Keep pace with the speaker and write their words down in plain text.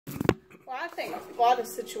Well, I think a lot of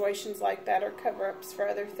situations like that are cover-ups for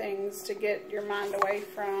other things to get your mind away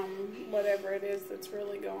from whatever it is that's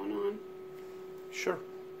really going on. Sure.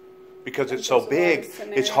 Because it's so big,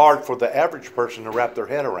 it's hard for the average person to wrap their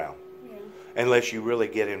head around. Yeah. Unless you really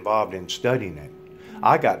get involved in studying it.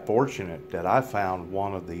 I got fortunate that I found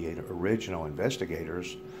one of the original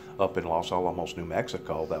investigators up in Los Alamos, New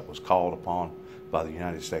Mexico, that was called upon by the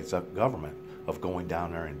United States government of going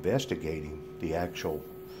down there investigating the actual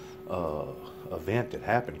event that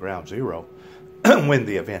happened, Ground Zero. When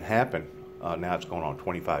the event happened, now it's going on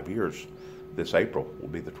 25 years. This April will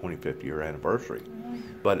be the 25th year anniversary.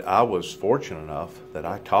 But I was fortunate enough that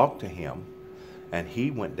I talked to him, and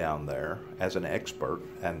he went down there as an expert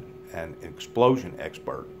and an explosion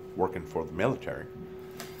expert working for the military.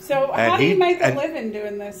 So how do you make a living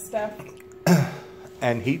doing this stuff?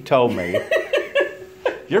 And he told me,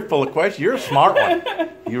 you're full of questions. You're a smart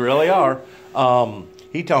one. You really are.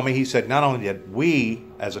 He told me, he said, not only did we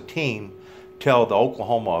as a team tell the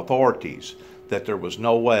Oklahoma authorities that there was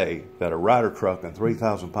no way that a Ryder truck and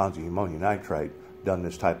 3,000 pounds of ammonium nitrate done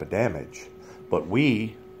this type of damage, but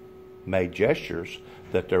we made gestures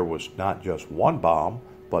that there was not just one bomb,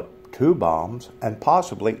 but 2 bombs and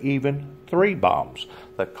possibly even 3 bombs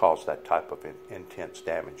that caused that type of intense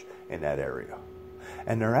damage in that area.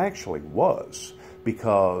 And there actually was,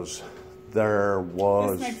 because there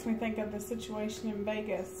was... This makes me think of the situation in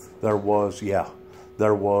Vegas. There was, yeah.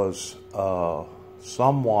 There was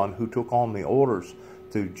someone who took on the orders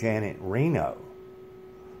through Janet Reno,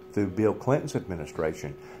 through Bill Clinton's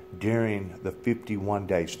administration, during the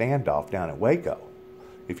 51-day standoff down at Waco.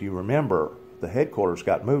 If you remember, the headquarters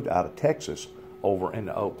got moved out of Texas over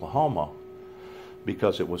into Oklahoma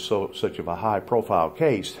because it was such of a high-profile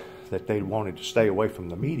case that they wanted to stay away from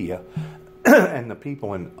the media. And the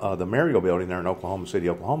people in the Mario building there in Oklahoma City,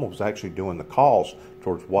 Oklahoma, was actually doing the calls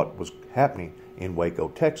towards what was happening in Waco,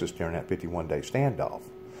 Texas during that 51-day standoff.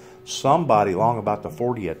 Somebody, long about the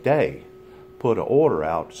 40th day, put an order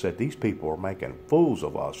out, said these people are making fools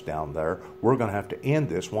of us down there. We're going to have to end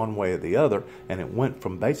this one way or the other. And it went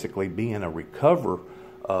from basically being a recover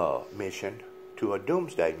mission to a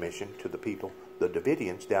doomsday mission to the people, the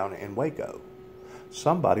Davidians down in Waco.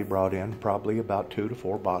 Somebody brought in probably about 2 to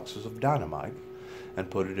 4 boxes of dynamite and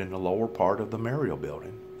put it in the lower part of the Mario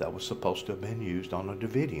building that was supposed to have been used on the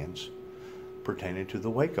Davidians pertaining to the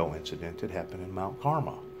Waco incident that happened in Mount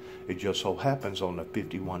Carmel. It just so happens on the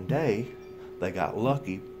 51 day, they got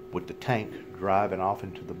lucky with the tank driving off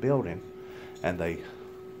into the building, and they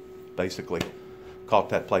basically caught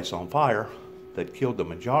that place on fire that killed the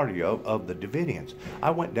majority of the Davidians.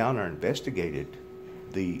 I went down there and investigated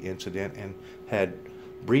the incident and had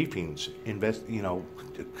briefings,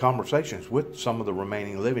 conversations with some of the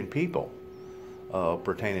remaining living people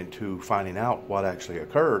pertaining to finding out what actually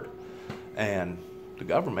occurred, and the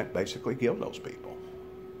government basically killed those people.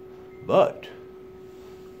 But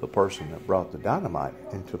the person that brought the dynamite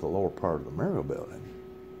into the lower part of the Mario building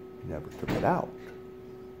never took it out,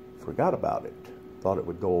 forgot about it, thought it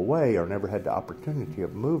would go away, or never had the opportunity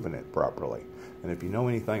of moving it properly. And if you know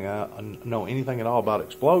anything at all about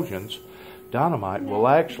explosions, dynamite will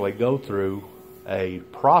actually go through a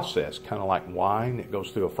process, kind of like wine. It goes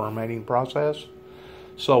through a fermenting process.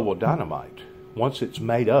 So will dynamite. Once it's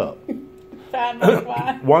made up,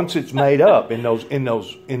 once it's made up in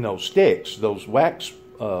those sticks, those wax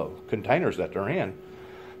containers that they're in,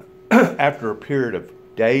 after a period of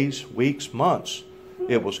days, weeks, months,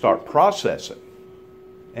 it will start processing,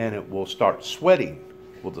 and it will start sweating.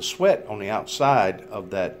 Well, the sweat on the outside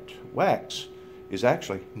of that wax is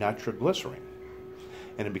actually nitroglycerin.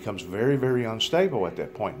 And it becomes very, very unstable at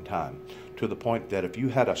that point in time, to the point that if you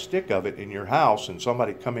had a stick of it in your house and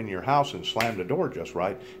somebody come in your house and slam the door just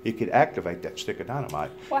right, it could activate that stick of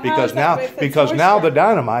dynamite. Well, because now the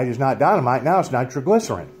dynamite is not dynamite, now it's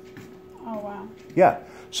nitroglycerin. Oh, wow. Yeah.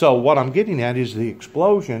 So what I'm getting at is the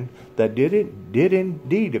explosion that did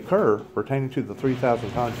indeed occur pertaining to the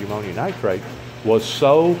 3,000 pounds of ammonium nitrate was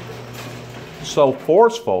so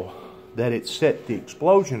forceful that it set the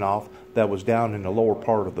explosion off that was down in the lower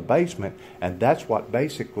part of the basement, and that's what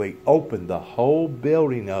basically opened the whole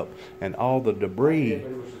building up, and all the debris,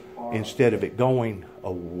 instead of it going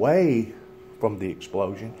away from the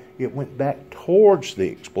explosion, it went back towards the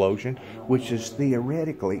explosion, which is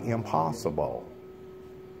theoretically impossible.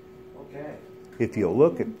 If you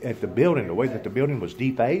look at the building, the way that the building was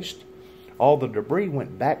defaced, all the debris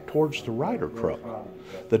went back towards the Ryder truck.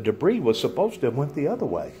 The debris was supposed to have went the other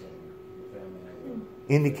way,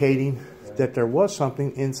 indicating that there was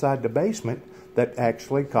something inside the basement that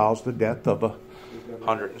actually caused the death of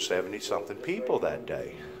 170-something people that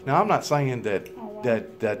day. Now, I'm not saying that, Oh, wow.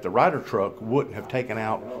 that the Ryder truck wouldn't have taken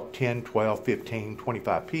out 10, 12, 15,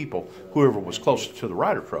 25 people, whoever was closest to the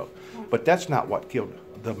Ryder truck. But that's not what killed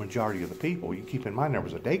the majority of the people. You keep in mind there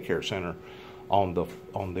was a daycare center on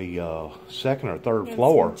the second or third It's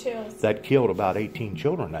floor some chills. that killed about 18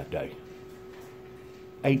 children that day.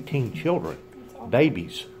 18 children, That's awful.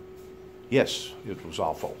 babies. Yes, it was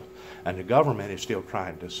awful. And the government is still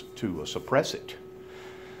trying to suppress it.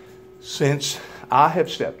 Since I have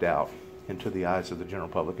stepped out into the eyes of the general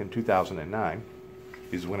public in 2009,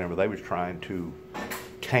 is whenever they was trying to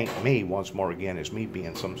taint me once more again as me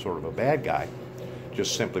being some sort of a bad guy,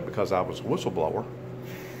 just simply because I was a whistleblower.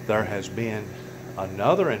 There has been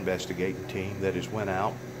another investigating team that has went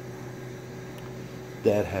out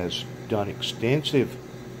that has done extensive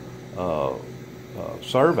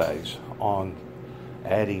surveys on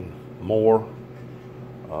adding more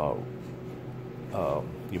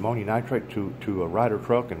ammonia nitrate to a Ryder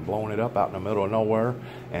truck and blowing it up out in the middle of nowhere,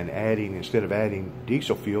 and adding, instead of adding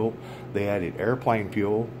diesel fuel, they added airplane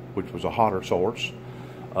fuel, which was a hotter source.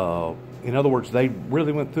 In other words, they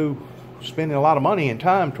really went through spending a lot of money and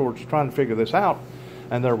time towards trying to figure this out,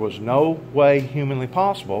 and there was no way humanly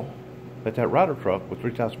possible that that Ryder truck with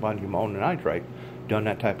 3,000 pounds of ammonia nitrate done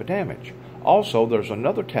that type of damage. Also, there's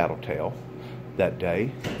another tattletale that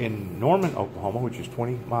day in Norman, Oklahoma, which is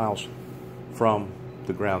 20 miles from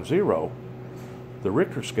the ground zero. The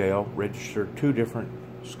Richter scale registered two different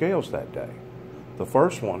scales that day. The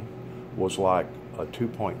first one was like a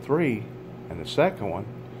 2.3, and the second one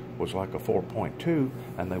was like a 4.2,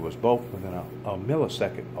 and they was both within a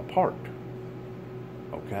millisecond apart.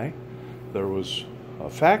 Okay? There was a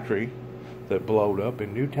factory that blowed up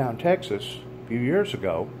in Newtown, Texas a few years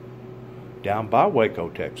ago, down by Waco,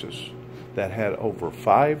 Texas, that had over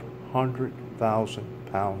 500,000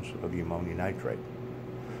 pounds of ammonia nitrate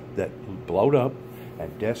that blowed up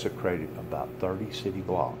and desecrated about 30 city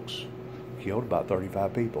blocks, killed about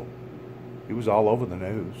 35 people. It was all over the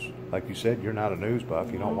news. Like you said, you're not a news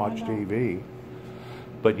buff, you don't watch TV.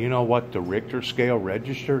 But you know what the Richter scale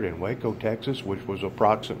registered in Waco, Texas, which was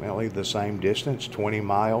approximately the same distance, 20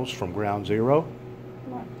 miles from ground zero?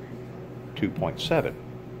 What? 2.7.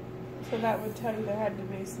 So that would tell you there had to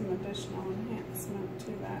be some additional enhancement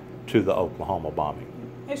to that. To the Oklahoma bombing.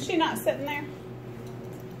 Is she not sitting there?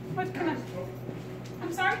 What can I?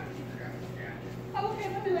 I'm sorry? Oh, okay,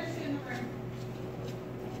 let me let you in the room.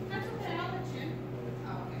 That's okay, I'll let you in.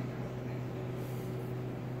 Oh, okay.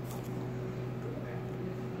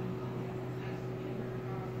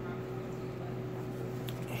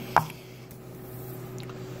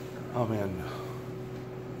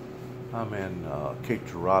 I'm in Cape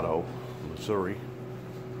Girardeau, Missouri,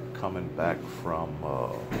 coming back from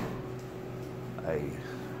a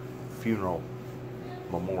funeral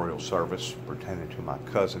memorial service pertaining to my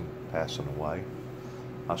cousin passing away.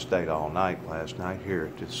 I stayed all night last night here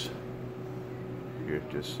at this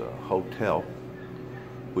hotel,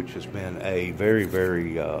 which has been a very,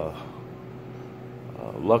 very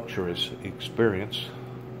luxurious experience,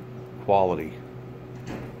 quality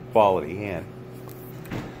inn.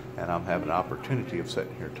 And I'm having an opportunity of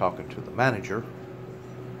sitting here talking to the manager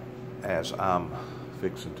as I'm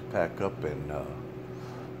fixing to pack up and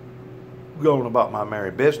going about my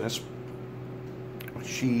merry business.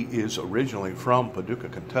 She is originally from Paducah,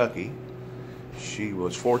 Kentucky. She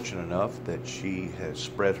was fortunate enough that she has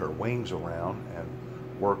spread her wings around and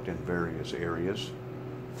worked in various areas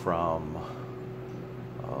from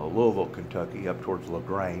Louisville, Kentucky up towards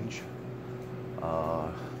LaGrange.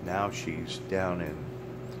 Now she's down in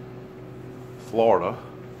Florida,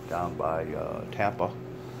 down by Tampa.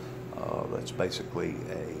 That's basically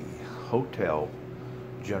a hotel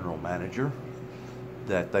general manager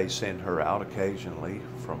that they send her out occasionally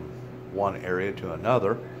from one area to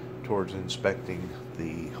another towards inspecting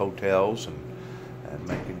the hotels and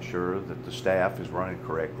making sure that the staff is running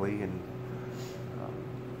correctly and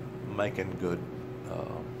making good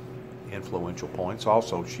influential points.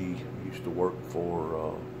 Also, she used to work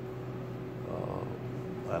for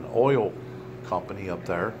an oil company up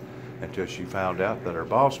there until she found out that her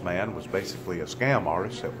boss man was basically a scam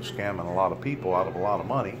artist that was scamming a lot of people out of a lot of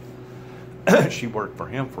money. She worked for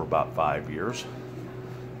him for about 5 years,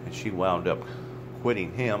 and she wound up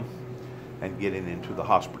quitting him and getting into the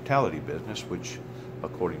hospitality business, which,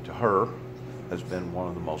 according to her, has been one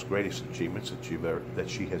of the most greatest achievements that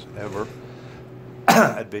she has ever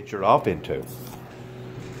adventured off into.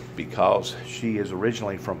 Because she is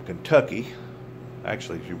originally from Kentucky.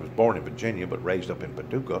 Actually, she was born in Virginia but raised up in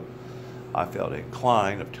Paducah. I felt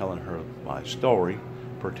inclined of telling her my story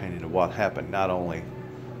pertaining to what happened not only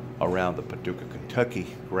around the Paducah, Kentucky,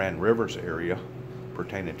 Grand Rivers area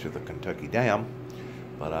pertaining to the Kentucky Dam,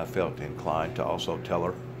 but I felt inclined to also tell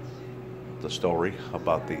her the story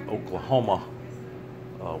about the Oklahoma,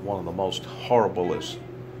 one of the most horriblest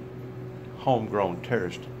homegrown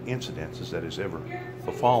terrorist incidences that has ever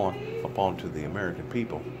befallen upon to the American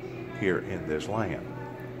people here in this land.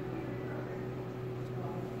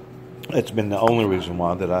 It's been the only reason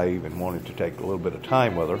why that I even wanted to take a little bit of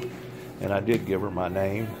time with her, and I did give her my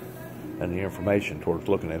name and the information towards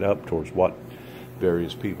looking it up, towards what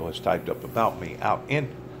various people has typed up about me out in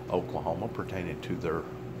Oklahoma pertaining to their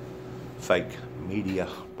fake media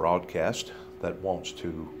broadcast that wants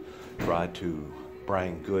to try to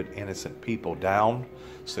bring good, innocent people down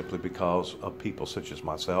simply because of people such as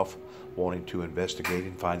myself wanting to investigate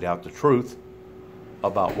and find out the truth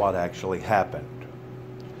about what actually happened.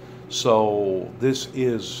 So this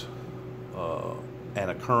is an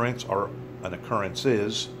occurrence, or an occurrence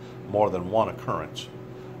is more than one occurrence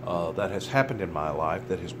that has happened in my life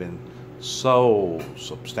that has been so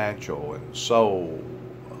substantial and so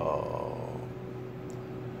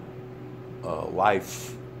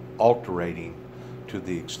life altering to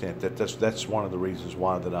the extent that that's one of the reasons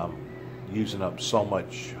why that I'm using up so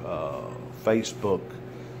much Facebook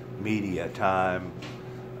media time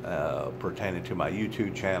pertaining to my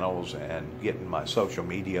YouTube channels and getting my social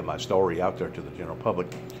media, my story out there to the general public,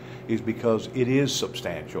 is because it is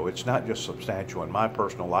substantial. It's not just substantial in my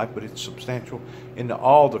personal life, but it's substantial in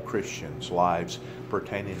all the Christians' lives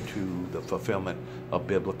pertaining to the fulfillment of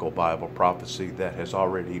biblical Bible prophecy that has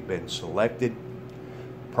already been selected,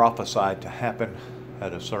 prophesied to happen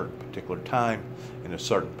at a certain particular time, in a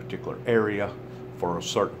certain particular area, for a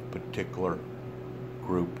certain particular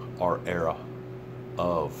group or era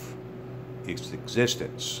of its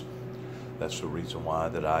existence. That's the reason why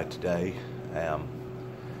that I today am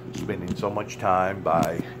spending so much time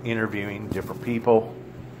by interviewing different people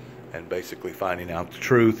and basically finding out the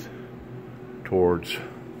truth towards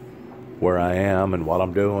where I am and what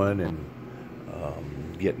I'm doing, and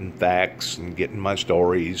getting facts and getting my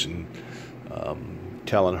stories, and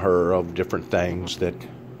telling her of different things that,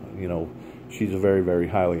 you know, she's a very, very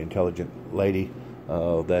highly intelligent lady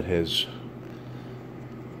that has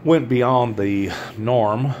went beyond the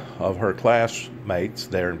norm of her classmates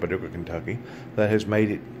there in Paducah, Kentucky, that has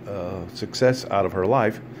made it success out of her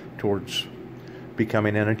life towards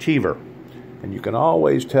becoming an achiever. And you can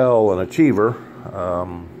always tell an achiever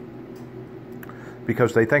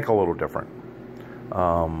because they think a little different.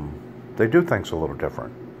 They do things a little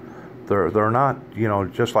different. They're not, you know,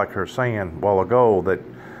 just like her saying a while ago that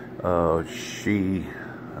she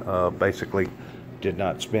basically did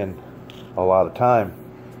not spend a lot of time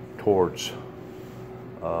towards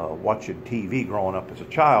watching TV growing up as a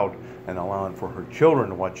child and allowing for her children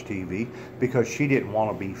to watch TV because she didn't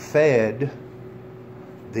want to be fed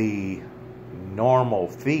the normal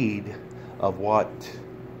feed of what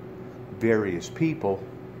various people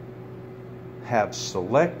have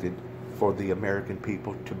selected for the American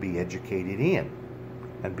people to be educated in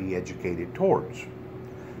and be educated towards.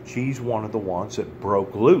 She's one of the ones that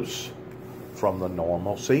broke loose from the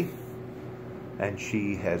normalcy, and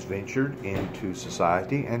she has ventured into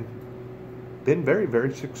society and been very,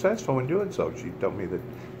 very successful in doing so. She told me that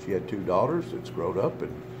she had 2 daughters that's grown up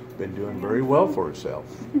and been doing very well for herself.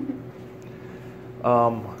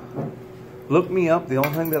 Look me up. The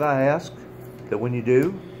only thing that I ask, that when you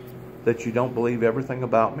do, that you don't believe everything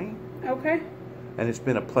about me. Okay. And it's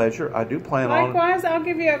been a pleasure. I do plan on... Likewise, I'll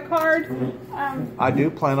give you a card. I do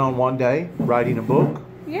plan on one day writing a book.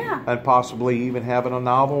 Yeah. And possibly even having a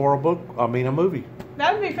novel or a movie.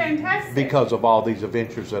 That would be fantastic. Because of all these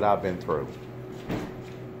adventures that I've been through.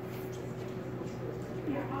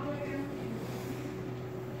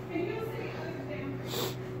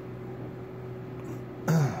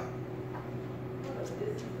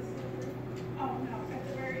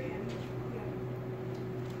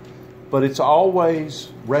 But it's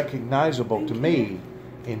always recognizable to me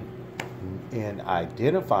in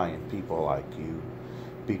identifying people like you,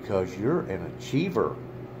 because you're an achiever.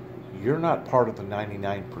 You're not part of the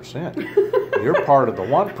 99%. You're part of the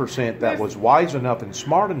 1% that was wise enough and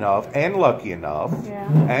smart enough and lucky enough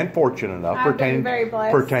and fortunate enough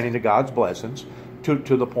pertaining to God's blessings to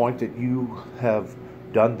the point that you have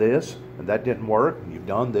done this and that didn't work, and you've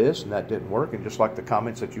done this and that didn't work. And just like the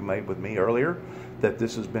comments that you made with me earlier, that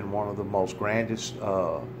this has been one of the most grandest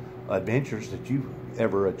adventures that you've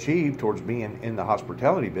ever achieved towards being in the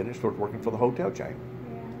hospitality business, towards working for the hotel chain.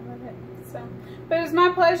 Yeah, I love it. So, but it was my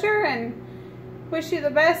pleasure, and Wish you the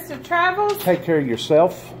best of travels. Take care of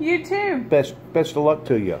yourself. You too. Best of luck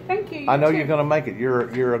to you. Thank you. I know too. you're going to make it.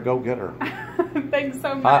 You're a go-getter. Thanks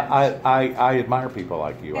so much. I admire people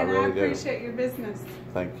like you. And I really I appreciate your business.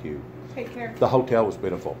 Thank you. Take care. The hotel was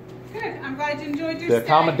beautiful. Good. I'm glad you enjoyed your The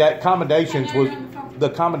stay.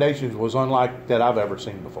 accommodations was unlike that I've ever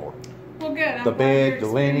seen before. Well, good. I'm The glad bed, your the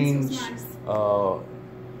experience was linens, nice.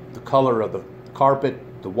 the color of the carpet,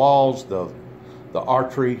 the walls, the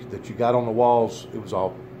archery that you got on the walls. It was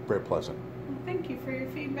all very pleasant. Well, thank you for your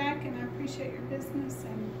feedback, and I appreciate your business.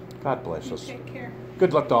 And God bless you us. take care.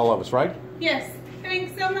 Good luck to all of us, right? Yes.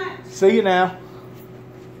 Thanks so much. See you now.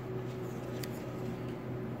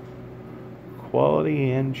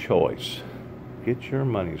 Quality and choice. Get your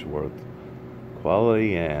money's worth.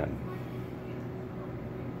 Quality and.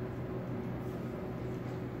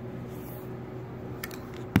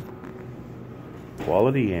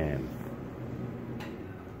 Quality and.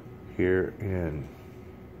 Here in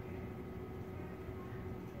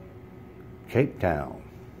Cape Town.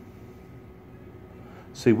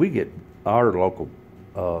 See, we get our local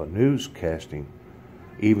newscasting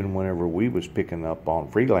even whenever we was picking up on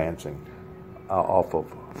freelancing off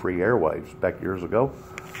of free airwaves back years ago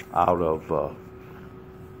out of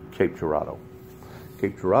Cape Girardeau.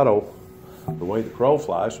 Cape Girardeau, the way the crow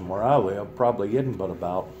flies from where I live, probably isn't but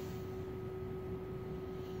about,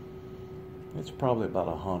 it's probably about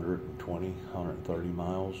 120, 130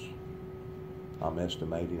 miles. I'm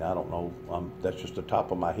estimating. I don't know. That's just the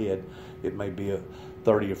top of my head. It may be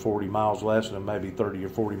 30 or 40 miles less, and it may be 30 or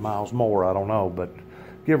 40 miles more. I don't know, but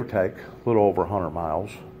give or take, a little over 100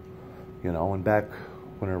 miles. You know, and back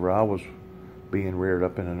whenever I was being reared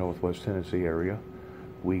up in the Northwest Tennessee area,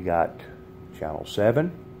 we got Channel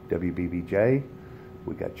 7, WBBJ.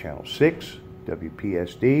 We got Channel 6,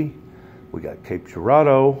 WPSD. We got Cape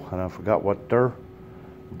Girardeau, and I forgot what their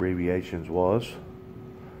abbreviations was.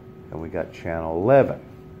 And we got Channel 11,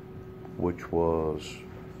 which was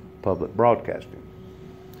public broadcasting.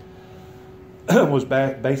 It was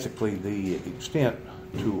basically the extent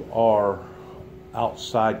to our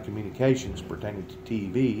outside communications pertaining to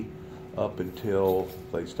TV up until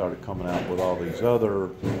they started coming out with all these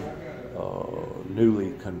other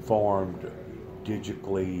newly conformed,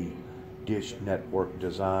 digitally dish network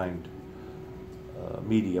designed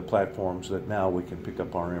media platforms that now we can pick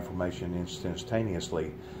up our information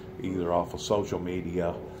instantaneously, either off of social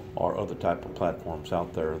media or other type of platforms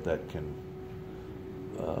out there that can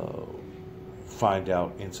find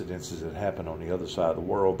out incidences that happen on the other side of the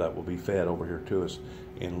world that will be fed over here to us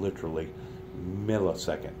in literally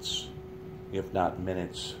milliseconds, if not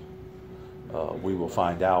minutes. We will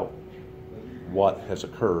find out what has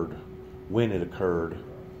occurred, when it occurred,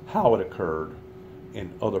 how it occurred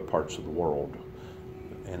in other parts of the world.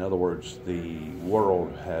 In other words, the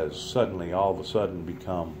world has suddenly, all of a sudden,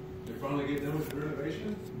 become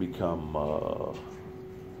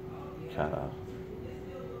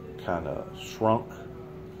kind of shrunk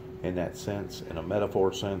in that sense. In a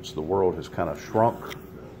metaphor sense, the world has kind of shrunk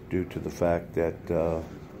due to the fact that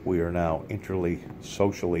we are now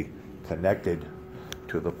socially connected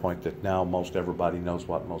to the point that now most everybody knows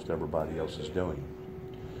what most everybody else is doing,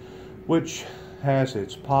 which has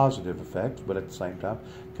its positive effects, but at the same time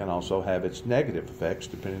can also have its negative effects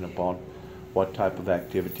depending upon what type of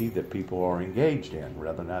activity that people are engaged in,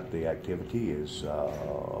 whether or not the activity is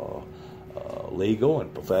legal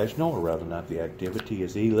and professional, or whether or not the activity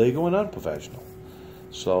is illegal and unprofessional.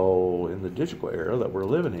 So in the digital era that we're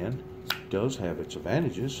living in, it does have its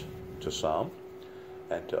advantages to some,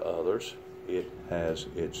 and to others it has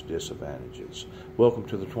its disadvantages. Welcome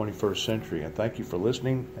to the 21st century, and thank you for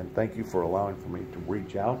listening, and thank you for allowing for me to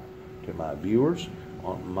reach out to my viewers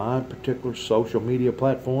on my particular social media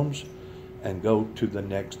platforms and go to the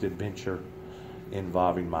next adventure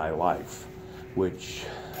involving my life, which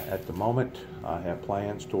at the moment I have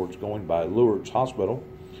plans towards going by Lourdes Hospital.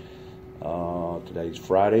 Today's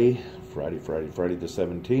Friday the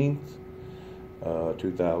 17th,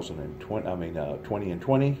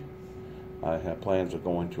 2020. I have plans of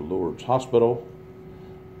going to Lourdes Hospital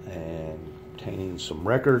and obtaining some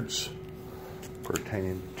records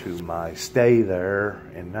pertaining to my stay there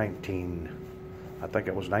in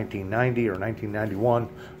 1990 or 1991,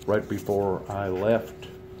 right before I left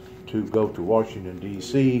to go to Washington,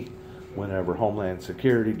 D.C., whenever Homeland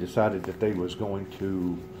Security decided that they was going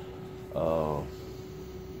to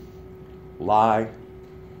lie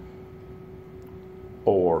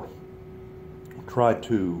or try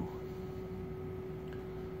to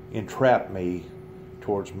entrap me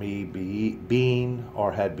towards me being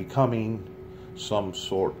or had becoming some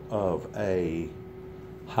sort of a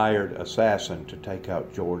hired assassin to take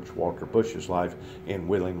out George Walker Bush's life in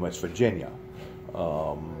Wheeling, West Virginia.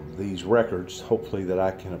 These records, hopefully that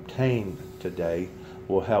I can obtain today,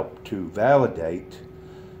 will help to validate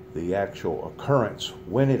the actual occurrence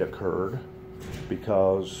when it occurred,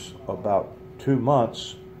 because about 2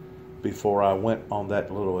 months before I went on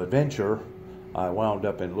that little adventure, I wound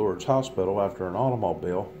up in Lourdes Hospital after an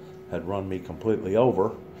automobile had run me completely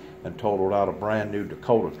over and totaled out a brand new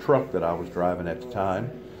Dakota truck that I was driving at the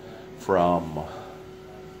time from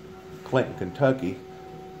Clinton, Kentucky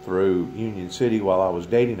through Union City while I was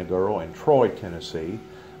dating a girl in Troy, Tennessee.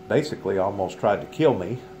 Basically almost tried to kill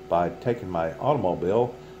me by taking my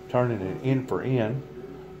automobile, turning it end for end,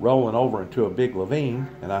 rolling over into a big ravine,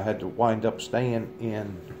 and I had to wind up staying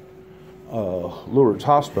in Lourdes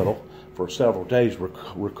Hospital for several days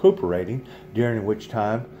recuperating, during which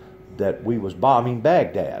time that we was bombing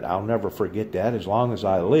Baghdad. I'll never forget that as long as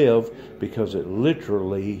I live, because it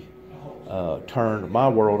literally turned my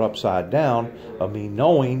world upside down of me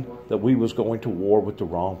knowing that we was going to war with the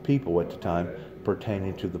wrong people at the time,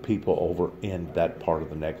 pertaining to the people over in that part of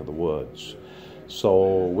the neck of the woods.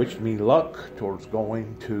 So wish me luck towards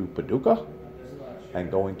going to Paducah and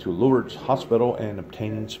going to Lourdes Hospital and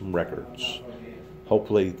obtaining some records.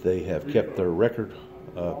 Hopefully they have kept their record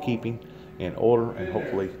keeping in order, and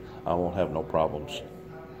hopefully I won't have no problems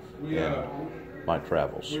in my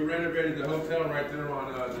travels. We renovated the hotel right there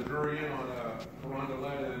on the Drury Inn on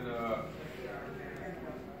Carondelet and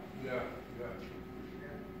yeah.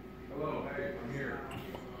 Hello, hey, I'm here.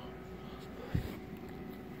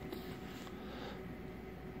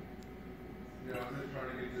 Yeah, I'm just trying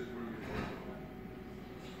to get this room.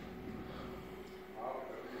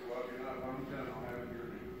 Well, if you're not, I'm done. I'll have it here.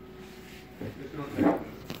 It's going to take a minute.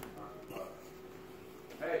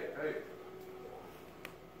 Hey.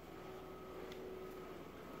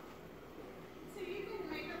 So you can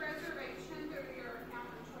make a reservation through your account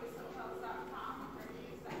at choicehotels.com or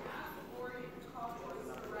use the app, or you can call Choice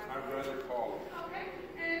directly. I'd rather call. Okay,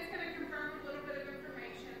 and it's going to confirm a little bit of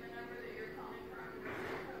information, the number that you're calling from, the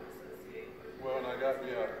code associated with it. Well, and I got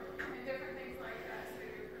the and different things like that, so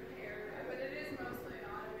you're prepared. But it is mostly an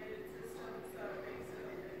automated system, so it makes it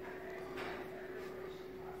a bit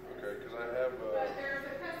okay, because I have but there's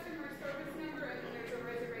a customer service number and then there's a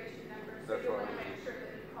reservation number, so That's you right. want to make sure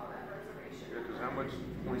that you call that reservation. yeah, because how much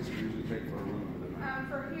points do you usually take for a room?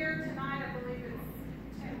 For here tonight, I believe it's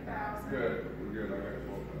 10,000. Good, we're good. I got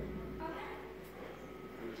 12,000.